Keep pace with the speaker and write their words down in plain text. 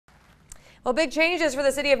Well, big changes for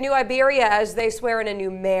the city of New Iberia as they swear in a new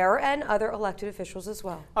mayor and other elected officials as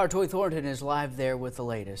well. Our Toy Thornton is live there with the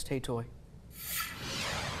latest. Hey, Toy.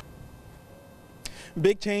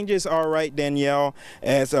 Big changes, all right, Danielle.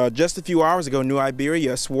 As just a few hours ago, New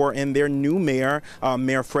Iberia swore in their new mayor,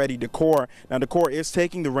 Mayor Freddie Decourt. Now, Decourt is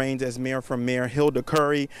taking the reins as mayor from Mayor Hilda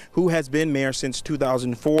Curry, who has been mayor since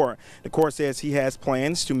 2004. Decourt says he has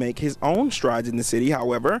plans to make his own strides in the city.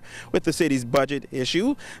 However, with the city's budget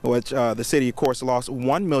issue, which the city, of course, lost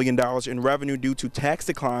 $1 million in revenue due to tax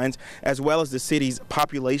declines, as well as the city's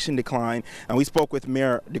population decline. And we spoke with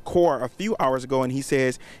Mayor Decourt a few hours ago, and he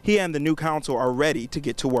says he and the new council are ready to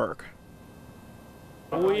get to work.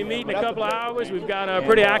 We meet in a couple of hours. We've got a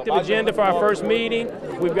pretty active agenda for our first meeting.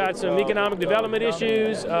 We've got some economic development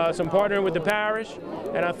issues, some partnering with the parish,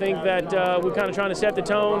 and I think that we're kind of trying to set the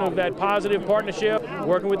tone of that positive partnership,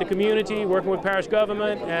 working with the community, working with parish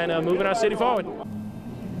government, and moving our city forward.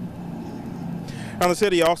 Now, the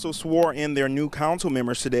city also swore in their new council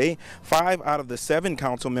members today. 5 out of the 7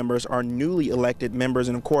 council members are newly elected members,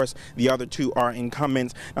 and of course the other 2 are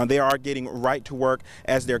incumbents. Now, they are getting right to work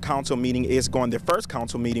as their council meeting is going. Their first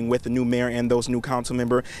council meeting with the new mayor and those new council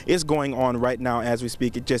member is going on right now as we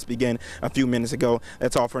speak. It just began a few minutes ago.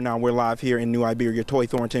 That's all for now. We're live here in New Iberia. Toy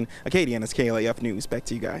Thornton, Acadiana's KLAF News. Back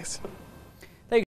to you guys.